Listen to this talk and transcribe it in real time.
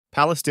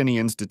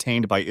Palestinians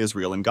detained by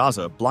Israel in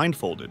Gaza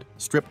blindfolded,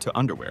 stripped to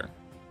underwear.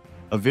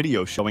 A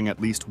video showing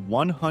at least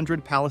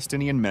 100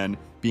 Palestinian men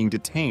being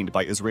detained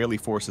by Israeli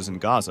forces in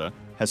Gaza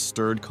has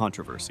stirred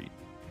controversy.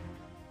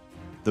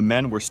 The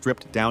men were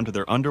stripped down to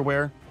their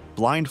underwear,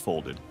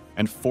 blindfolded,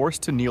 and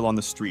forced to kneel on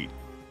the street,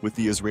 with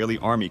the Israeli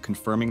army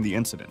confirming the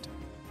incident.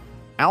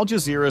 Al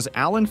Jazeera's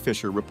Alan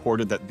Fisher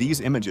reported that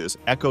these images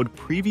echoed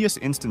previous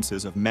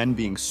instances of men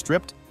being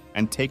stripped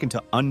and taken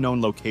to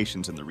unknown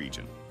locations in the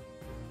region.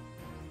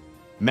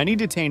 Many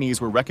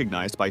detainees were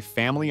recognized by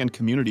family and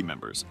community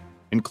members,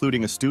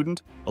 including a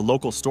student, a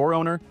local store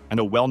owner, and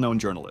a well-known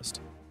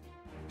journalist.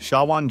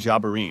 Shawan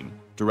Jabarin,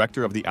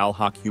 director of the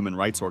Al-Haq Human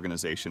Rights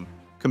Organization,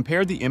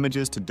 compared the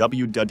images to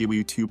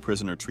WW2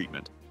 prisoner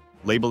treatment,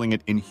 labeling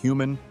it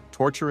inhuman,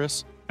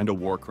 torturous, and a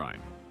war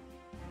crime.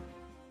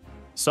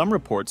 Some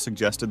reports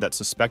suggested that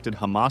suspected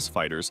Hamas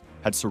fighters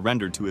had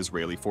surrendered to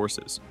Israeli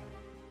forces.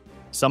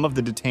 Some of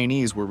the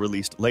detainees were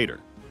released later.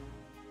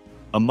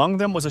 Among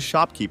them was a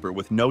shopkeeper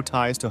with no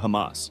ties to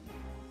Hamas.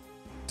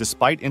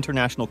 Despite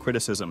international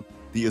criticism,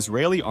 the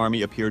Israeli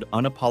army appeared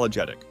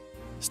unapologetic,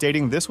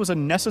 stating this was a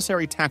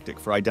necessary tactic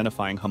for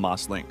identifying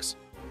Hamas links.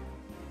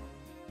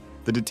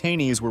 The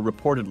detainees were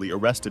reportedly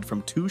arrested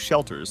from 2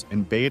 shelters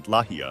in Beit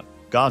Lahia,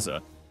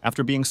 Gaza,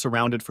 after being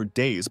surrounded for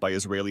days by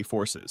Israeli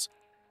forces.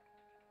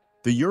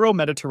 The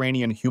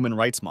Euro-Mediterranean Human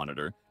Rights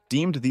Monitor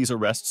deemed these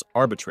arrests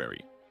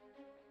arbitrary.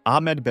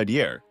 Ahmed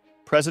Bedier,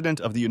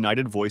 president of the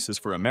United Voices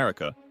for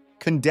America,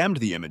 condemned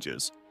the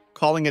images,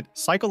 calling it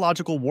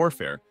psychological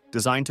warfare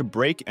designed to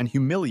break and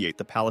humiliate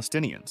the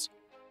Palestinians.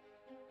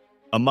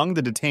 Among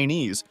the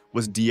detainees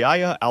was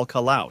Diaya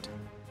Al-Khalaut,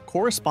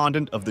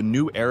 correspondent of the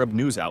New Arab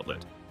news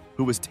outlet,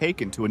 who was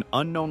taken to an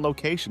unknown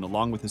location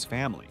along with his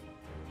family.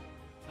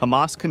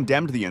 Hamas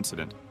condemned the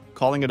incident,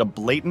 calling it a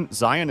blatant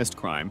Zionist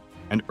crime,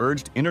 and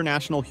urged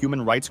international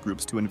human rights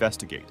groups to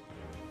investigate.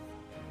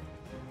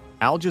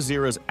 Al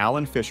Jazeera's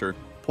Alan Fisher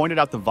pointed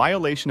out the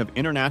violation of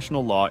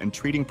international law in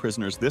treating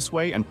prisoners this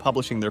way and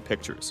publishing their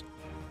pictures.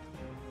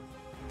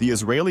 The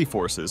Israeli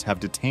forces have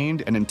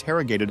detained and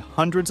interrogated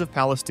hundreds of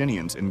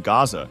Palestinians in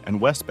Gaza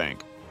and West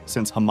Bank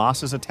since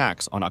Hamas's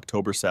attacks on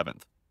October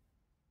 7th.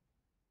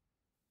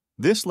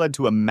 This led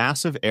to a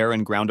massive air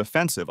and ground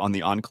offensive on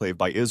the enclave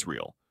by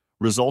Israel,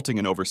 resulting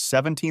in over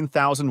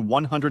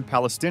 17,100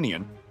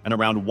 Palestinian and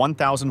around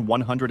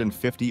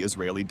 1,150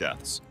 Israeli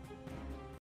deaths.